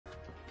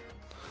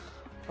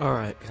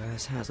Alright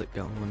guys, how's it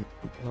going?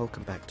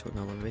 Welcome back to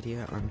another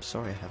video. I'm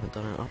sorry I haven't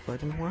done an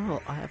upload in a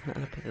while. I haven't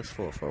had a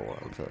PS4 for a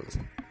while because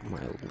my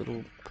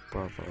little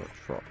brother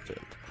dropped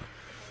it.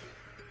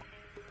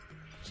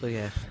 So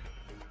yeah,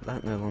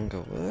 that no longer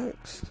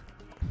works.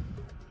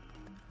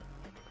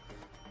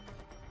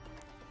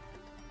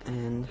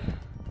 And,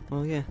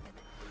 well yeah,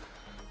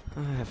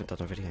 I haven't done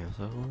a video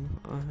so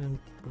I'm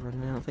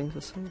running out of things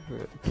to say for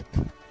it.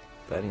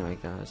 But anyway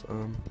guys,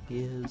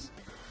 here's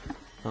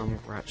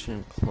Ratchet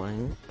and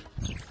Clank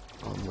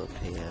on the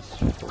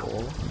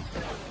PS4.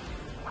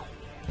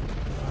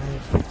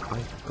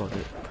 I've got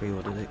it,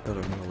 pre-ordered it, got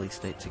a release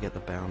date to get the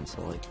bounce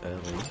like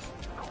early.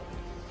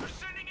 We're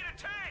sending in a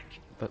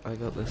tank! But I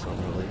got this on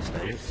release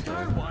date, so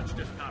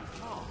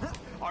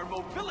our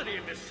mobility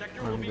in this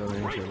sector will I'm be going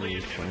to greatly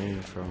refrain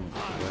from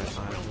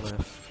where I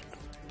left.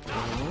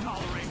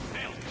 tolerate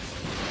failure.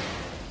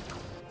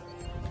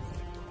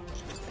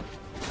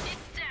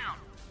 It's down.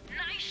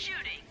 Nice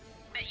shooting.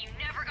 Bet you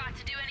never got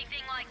to do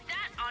anything like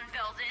that on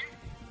Belden.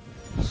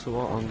 So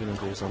what I'm going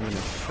to do is I'm going to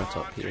shut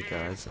up here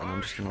guys, and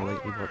I'm just going to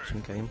let you watch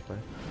some gameplay.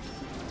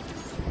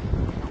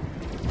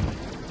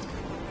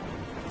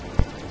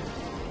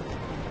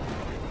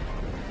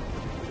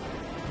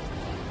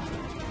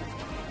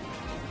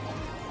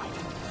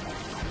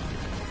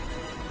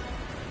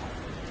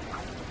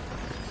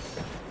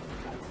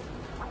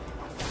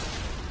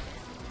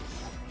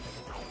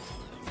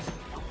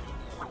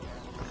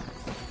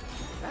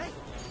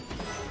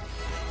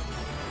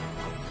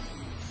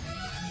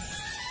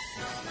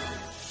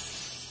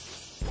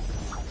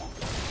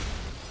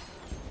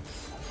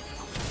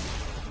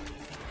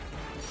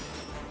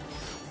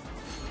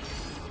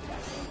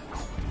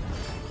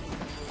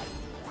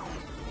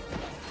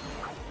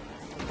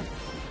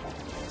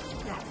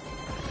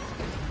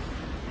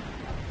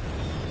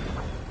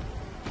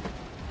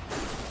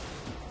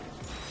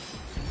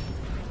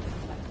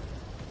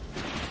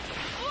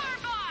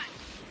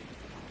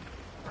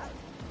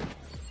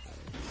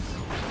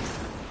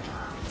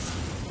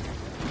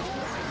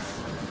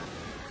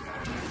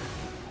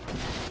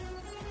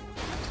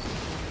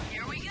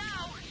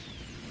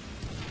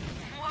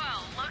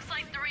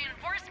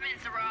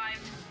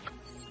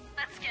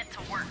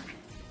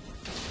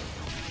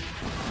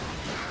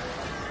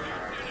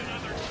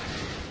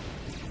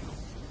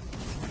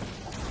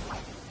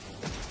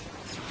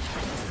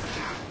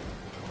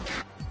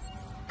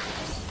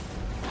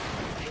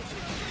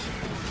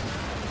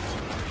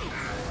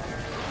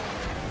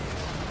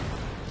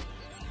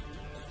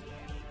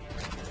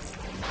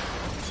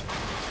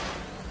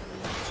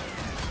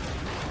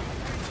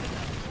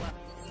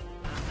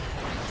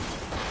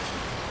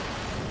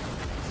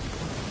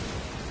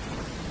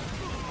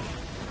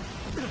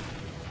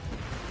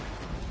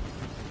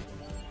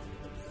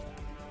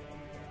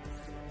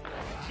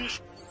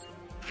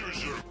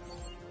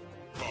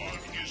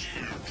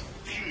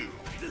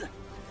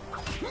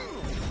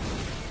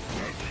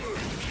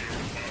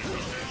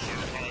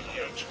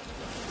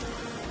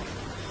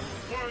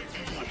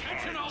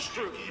 Attention all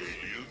troops!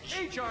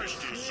 HR's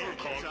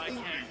Zircon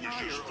only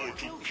wishes to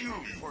kill you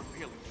for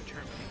failing to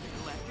terminate the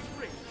Galactic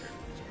Rangers.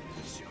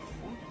 So,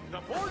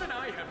 the board and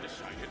I have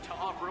decided to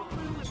offer a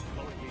little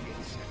employee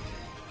incentive.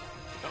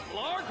 The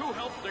Blarg who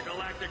helped the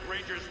Galactic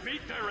Rangers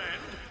meet their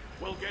end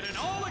will get an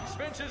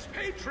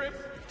all-expenses-paid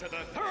trip to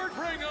the third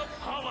ring of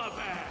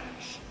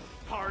Halabash.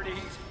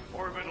 Parties,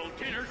 orbital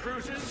dinner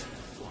cruises.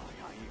 Why,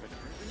 I even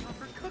heard they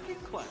offer cooking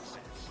classes.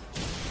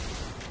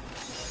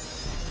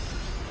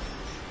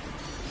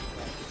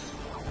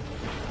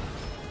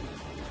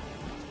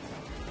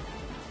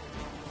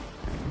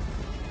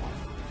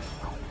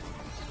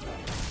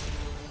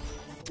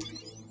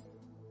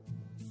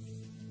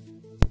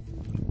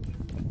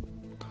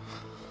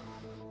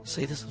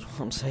 See, this is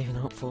what I'm saving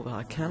up for, but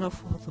I can't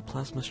afford the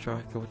Plasma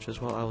Striker, which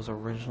is what I was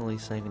originally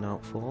saving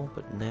up for,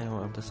 but now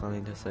I'm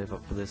deciding to save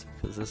up for this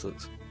because this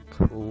looks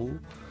cool.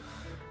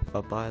 If I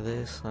buy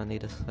this, I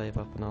need to save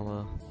up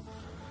another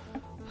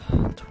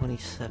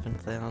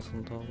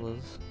 $27,000.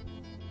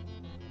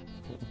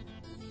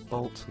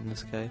 Bolts in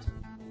this case.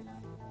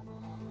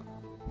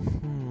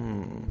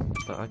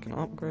 But I can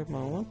upgrade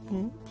my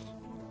weapons.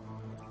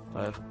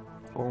 I've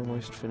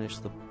almost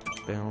finished the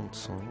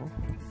bouncer.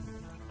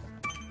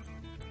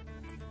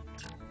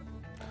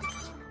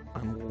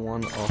 I'm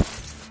one off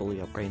fully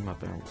upgrading my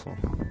bouncer.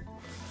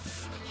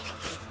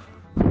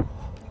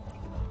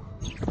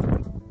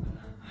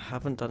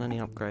 Haven't done any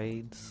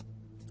upgrades.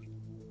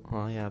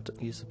 Oh yeah, I've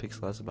used the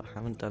pixelizer, but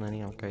haven't done any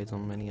upgrades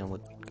on many other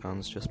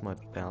guns, just my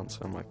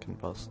bouncer and my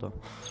combustor.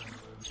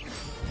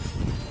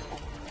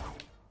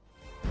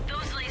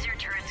 Those laser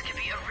turrets could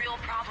be a real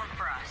problem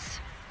for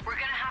us. We're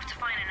gonna have to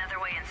find another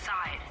way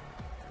inside.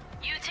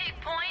 You take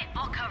point,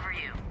 I'll cover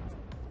you.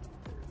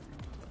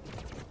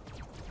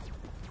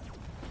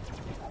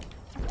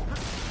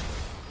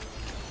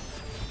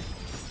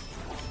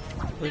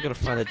 We gotta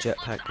find a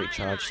jetpack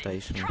recharge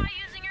station. Try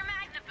using your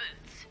magna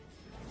boots.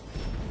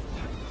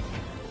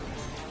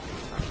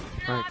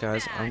 Alright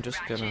guys, I'm just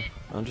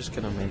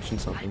gonna mention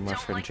something. My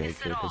friend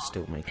Jacob is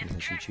still making his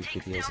YouTube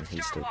videos and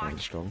he's still going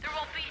strong.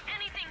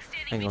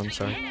 Hang on,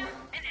 sorry.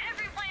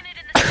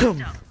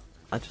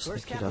 I just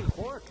like you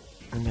to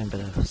remember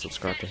to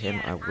subscribe to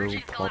him. I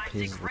will pop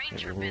his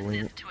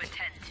link.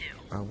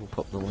 I will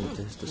pop the link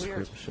to his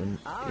description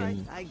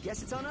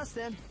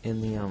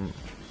in the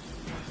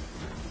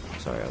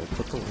sorry, I will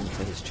put the link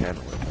to his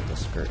channel in the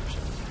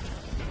description,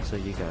 so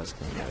you guys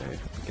can go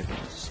give it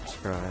a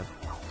subscribe.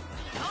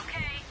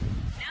 Okay,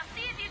 now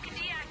see if you can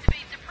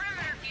deactivate the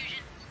perimeter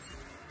fusion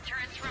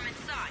turrets from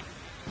inside.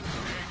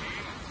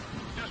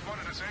 Just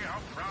wanted to say how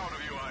proud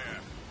of you I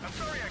am. I'm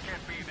sorry I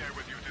can't be there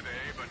with you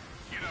today, but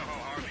you know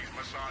how hard these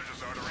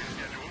massages are to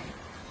reschedule.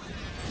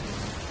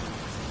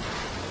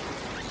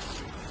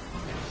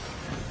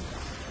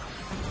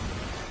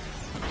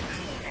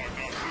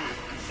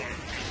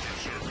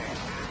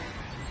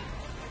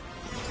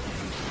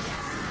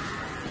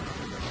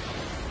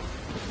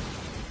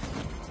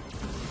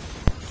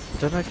 I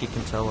don't know if you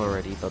can tell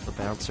already, but the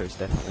bouncer is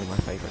definitely my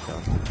favorite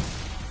gun.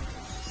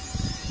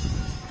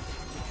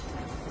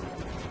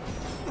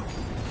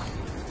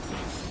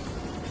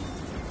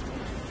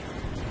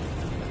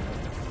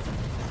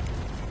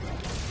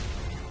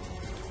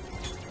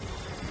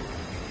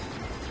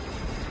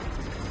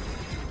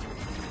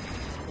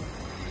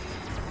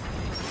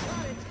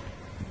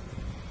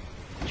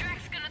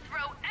 Drake's gonna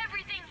throw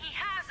everything he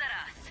has at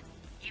us.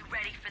 You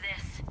ready for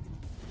this?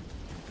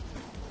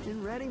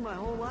 Been ready my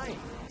whole life.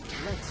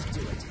 Let's do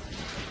it.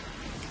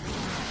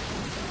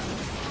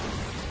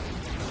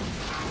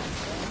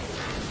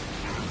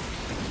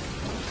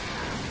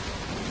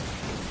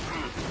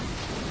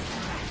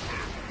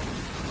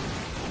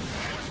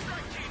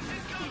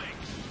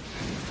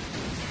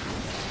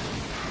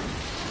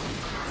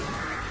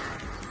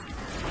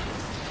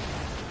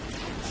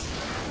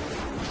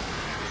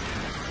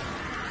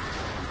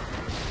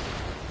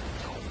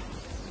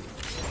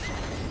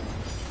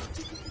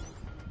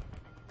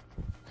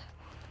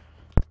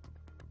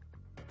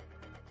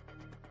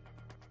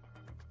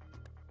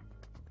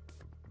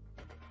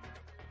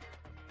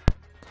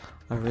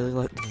 I really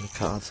like the new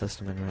card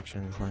system in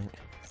Ratchet and Clank.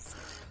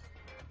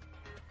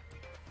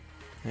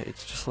 Yeah,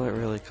 it's just like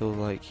really cool,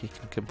 like you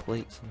can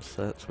complete some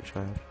sets, which I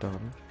have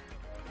done.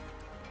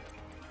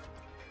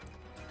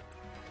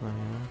 Oh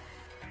yeah,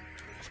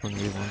 it's my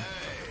new one.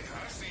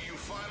 I see you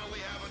finally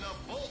have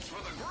enough bolts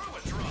for the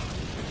Gruitron.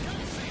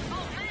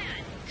 Oh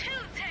man, 2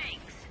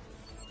 tanks!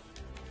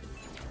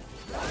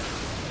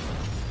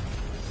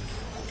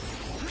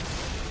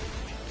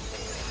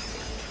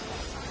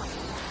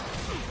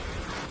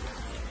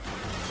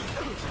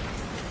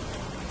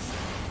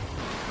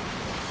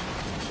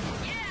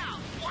 Yeah,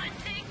 1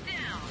 tank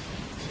down!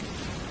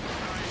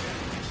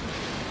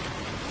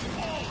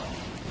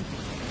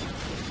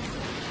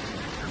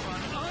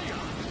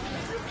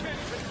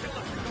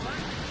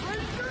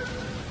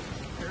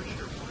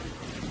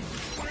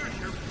 Where's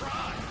your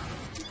pride?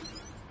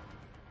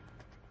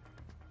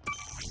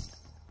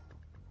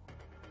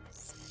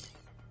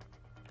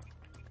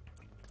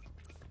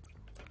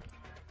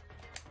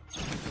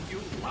 You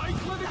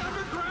like living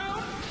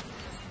underground?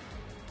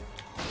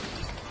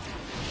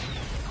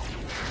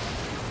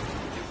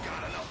 You've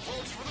got enough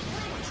bolts for the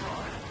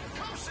Gruitron.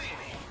 Come see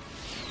me.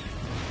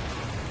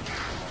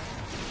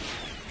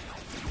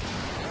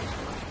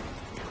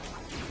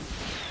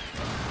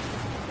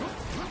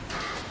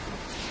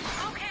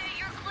 Okay,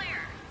 you're clear.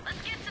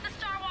 Let's get to the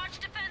Star Watch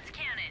defense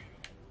cannon.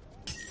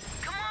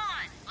 Come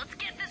on, let's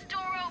get this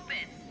door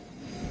open.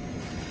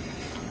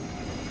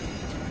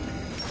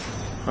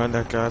 Right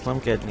now guys, I'm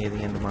getting near the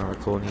end of my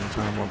recording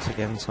time once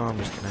again, so I'm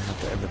just gonna have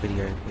to end the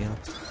video here.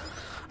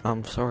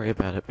 I'm sorry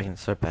about it being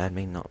so bad,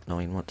 me not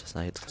knowing what to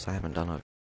say. It's because I haven't done a